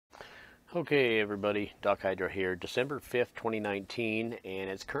Okay, everybody, Doc Hydro here, December 5th, 2019, and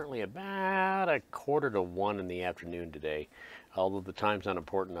it's currently about a quarter to 1 in the afternoon today. Although the time's not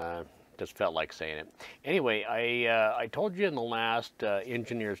important, I just felt like saying it. Anyway, I told you in the last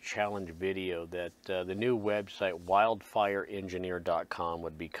Engineers Challenge video that the new website, wildfireengineer.com,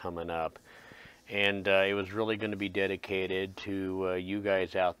 would be coming up. And it was really going to be dedicated to you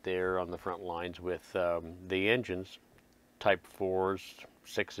guys out there on the front lines with the engines, Type 4s,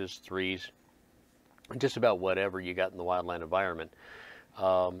 6s, 3s, just about whatever you got in the wildland environment.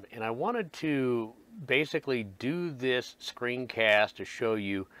 And I wanted to basically do this screencast to show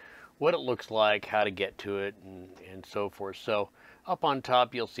you what it looks like, how to get to it, and so forth. So up on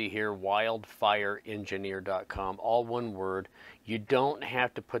top you'll see here wildfireengineer.com, all one word. You don't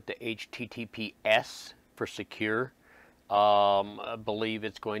have to put the HTTPS for secure. I believe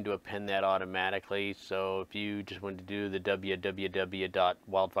it's going to append that automatically, so if you just want to do the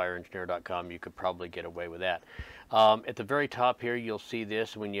www.wildfireengineer.com, you could probably get away with that. At the very top here, you'll see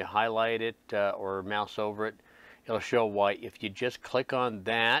this. When you highlight it or mouse over it, it'll show why. If you just click on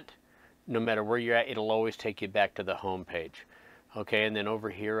that, no matter where you're at, it'll always take you back to the home page. Okay, and then over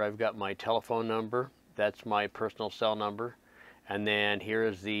here I've got my telephone number. That's my personal cell number. And then here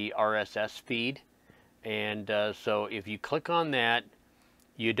is the RSS feed. And so if you click on that,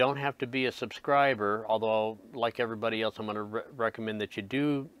 you don't have to be a subscriber, although like everybody else, I'm going to recommend that you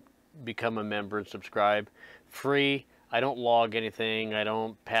do become a member and subscribe. Free. I don't log anything. I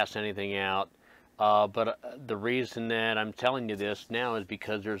don't pass anything out. But the reason that I'm telling you this now is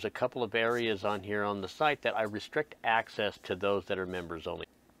because there's a couple of areas on here on the site that I restrict access to those that are members only.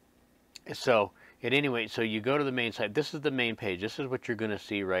 So at any rate, so you go to the main site. This is the main page. This is what you're going to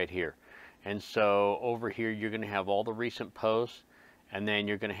see right here. And so over here you're going to have all the recent posts, and then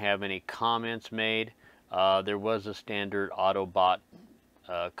you're going to have any comments made. There was a standard Autobot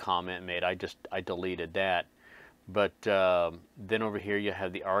comment made. I deleted that. But then over here you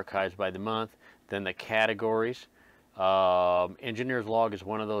have the archives by the month, then the categories. Engineer's log is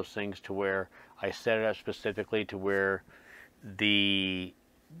one of those things to where I set it up specifically to where the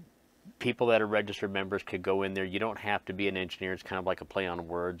people that are registered members could go in there. You don't have to be an engineer. It's kind of like a play on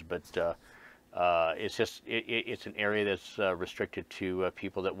words, but it's just it's an area that's restricted to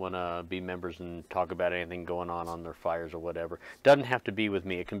people that want to be members and talk about anything going on their fires or whatever. Doesn't have to be with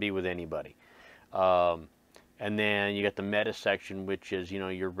me. It can be with anybody. And then you got the meta section, which is, you know,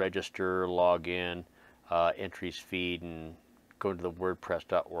 your register, login, entries feed, and go to the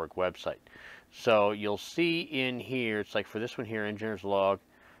WordPress.org website. So you'll see in here, it's like for this one here, engineer's log.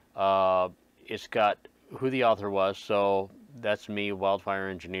 It's got who the author was, so that's me, Wildfire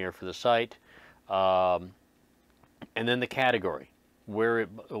Engineer, for the site, and then the category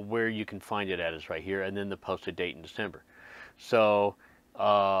where you can find it at is right here, and then the posted date in December. So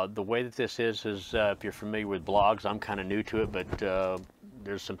the way that this is if you're familiar with blogs, I'm kind of new to it, but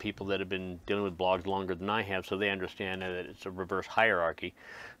there's some people that have been dealing with blogs longer than I have, so they understand that it's a reverse hierarchy.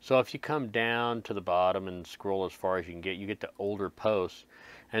 So if you come down to the bottom and scroll as far as you get to older posts.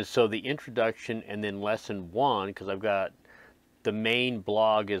 And so the introduction and then lesson 1, because I've got the main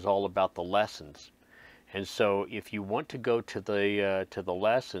blog is all about the lessons. And so if you want to go to the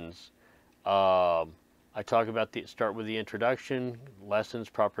lessons, I talk about start with the introduction, lessons,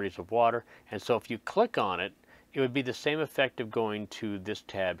 properties of water. And so if you click on it, it would be the same effect of going to this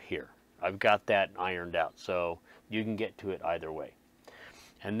tab here. I've got that ironed out, so you can get to it either way.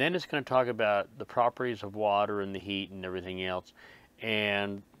 And then it's going to talk about the properties of water and the heat and everything else.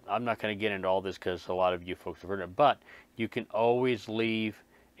 And I'm not going to get into all this because a lot of you folks have heard it, but you can always leave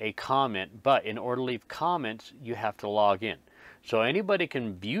a comment. But in order to leave comments, you have to log in. So anybody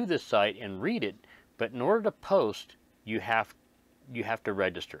can view the site and read it, but in order to post, you have to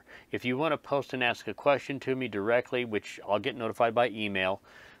register. If you want to post and ask a question to me directly, which I'll get notified by email,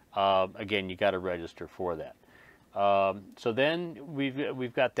 again, you got to register for that. So then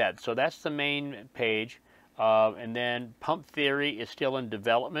we've got that. So that's the main page. And then Pump Theory is still in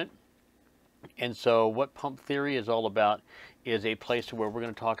development. And so what Pump Theory is all about is a place where we're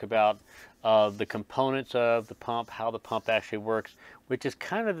going to talk about the components of the pump, how the pump actually works, which is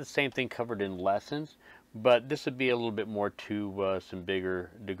kind of the same thing covered in lessons, but this would be a little bit more to some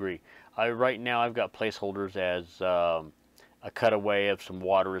bigger degree. Right now I've got placeholders as a cutaway of some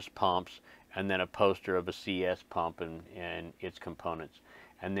waterless pumps, and then a poster of a CS pump and its components.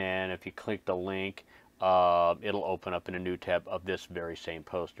 And then if you click the link, it'll open up in a new tab of this very same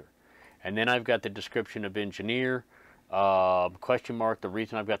poster. And then I've got the description of engineer, question mark. The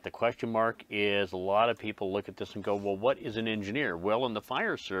reason I've got the question mark is a lot of people look at this and go, well, what is an engineer? Well, in the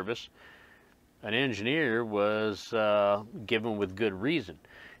fire service, an engineer was given with good reason.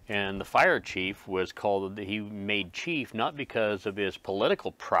 And the fire chief was called, he made chief not because of his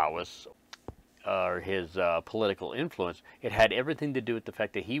political prowess or his political influence. It had everything to do with the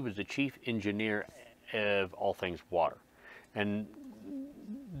fact that he was the chief engineer of all things water. And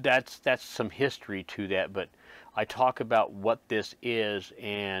that's some history to that, but I talk about what this is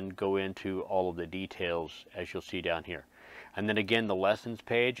and go into all of the details as you'll see down here. And then again, the lessons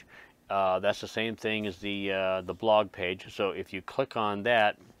page, that's the same thing as the blog page. So if you click on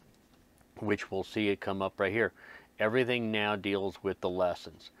that, which we'll see it come up right here, everything now deals with the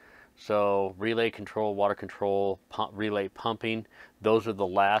lessons. So relay control, water control, relay pumping, those are the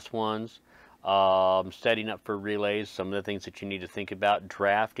last ones. Setting up for relays, some of the things that you need to think about,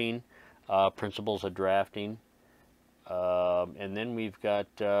 drafting, principles of drafting, and then we've got,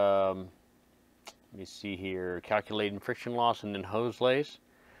 let me see here, calculating friction loss, and then hose lays,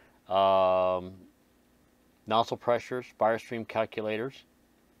 nozzle pressures, fire stream calculators,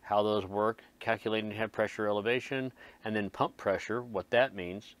 how those work, calculating head pressure elevation, and then pump pressure, what that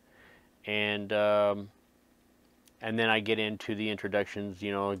means, and then I get into the introductions,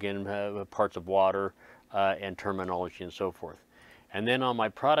 you know, again, parts of water and terminology and so forth. And then on my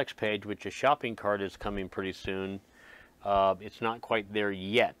products page, which a shopping cart is coming pretty soon, it's not quite there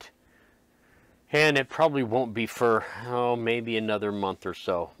yet. And it probably won't be for, maybe another month or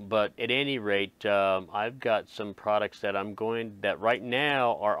so. But at any rate, I've got some products that that right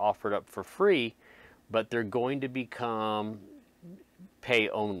now are offered up for free, but they're going to become pay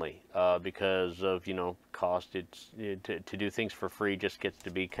only because of, you know, cost. To do things for free just gets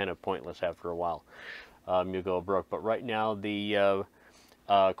to be kind of pointless after a while. You go broke. But right now, the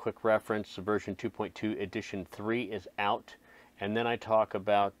quick reference version 2.2 edition 3 is out, and then I talk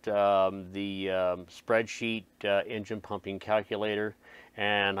about the spreadsheet engine pumping calculator,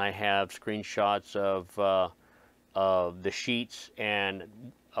 and I have screenshots of the sheets and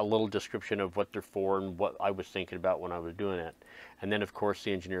a little description of what they're for and what I was thinking about when I was doing it. And then, of course,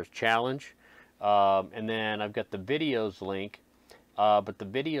 the Engineer's Challenge. And then I've got the videos link. But the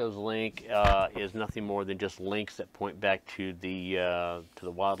videos link is nothing more than just links that point back to the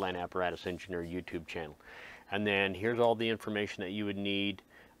Wildland Apparatus Engineer YouTube channel. And then here's all the information that you would need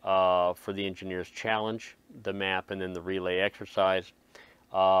for the Engineer's Challenge, the map, and then the relay exercise.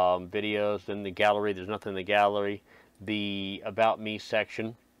 Videos, then the gallery. There's nothing in the gallery. The About Me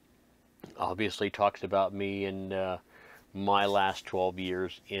section obviously talks about me and my last 12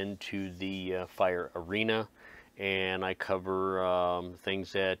 years into the fire arena, and I cover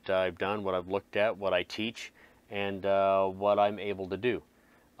things that I've done, what I've looked at, what I teach, and what I'm able to do.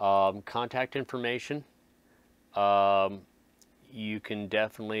 Contact information, you can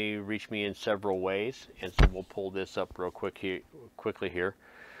definitely reach me in several ways, and so we'll pull this up real quickly here.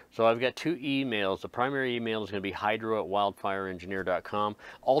 So I've got two emails. The primary email is going to be hydro@wildfireengineer.com.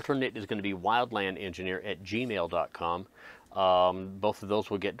 Alternate is going to be wildlandengineer@gmail.com. Both of those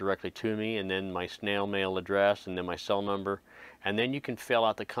will get directly to me, and then my snail mail address, and then my cell number. And then you can fill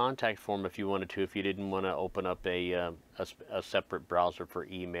out the contact form if you wanted to, if you didn't want to open up a separate browser for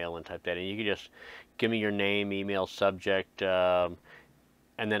email and type that in. You can just give me your name, email, subject, and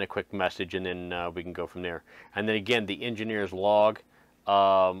then a quick message, and then we can go from there. And then again, the engineer's log.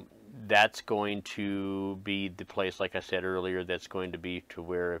 That's going to be the place, like I said earlier, that's going to be to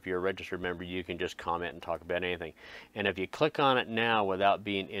where if you're a registered member, you can just comment and talk about anything. And if you click on it now without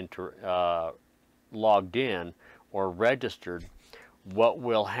being logged in or registered, what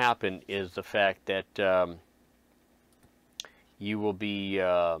will happen is the fact that you will be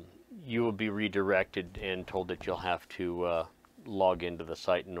redirected and told that you'll have to log into the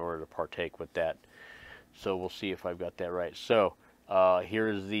site in order to partake with that. So we'll see if I've got that right. So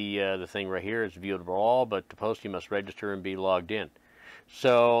here's the thing right here. It's viewable all, but to post you must register and be logged in.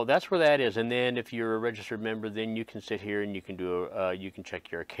 So that's where that is. And then if you're a registered member, then you can sit here and you can do you can check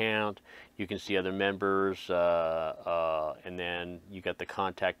your account. You can see other members, and then you got the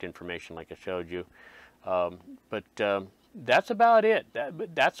contact information like I showed you. But that's about it.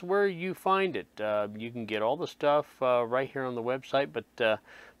 That's where you find it. You can get all the stuff right here on the website. But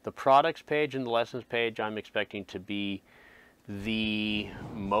the products page and the lessons page, I'm expecting to be the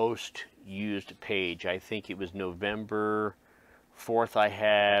most used page. I think it was November 4th I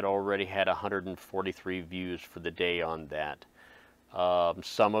had already had 143 views for the day on that.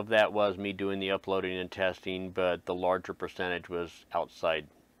 Some of that was me doing the uploading and testing, but the larger percentage was outside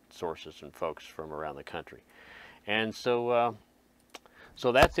sources and folks from around the country. And so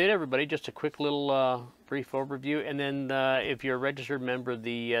so that's it, everybody. Just a quick little brief overview, and then if you're a registered member,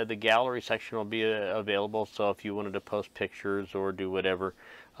 the gallery section will be available. So if you wanted to post pictures or do whatever,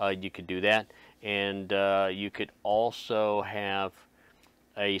 you could do that. And you could also have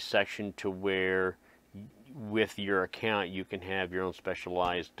a section to where with your account you can have your own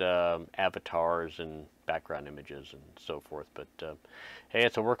specialized avatars and background images and so forth. But hey,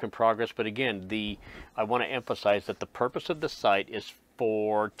 it's a work in progress. But again, I want to emphasize that the purpose of the site is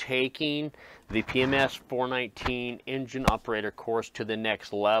for taking the PMS 419 engine operator course to the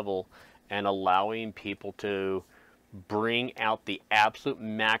next level and allowing people to bring out the absolute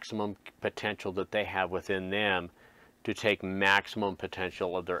maximum potential that they have within them to take maximum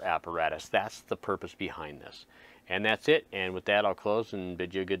potential of their apparatus. That's the purpose behind this. And that's it. And with that, I'll close and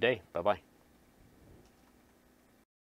bid you a good day. Bye-bye.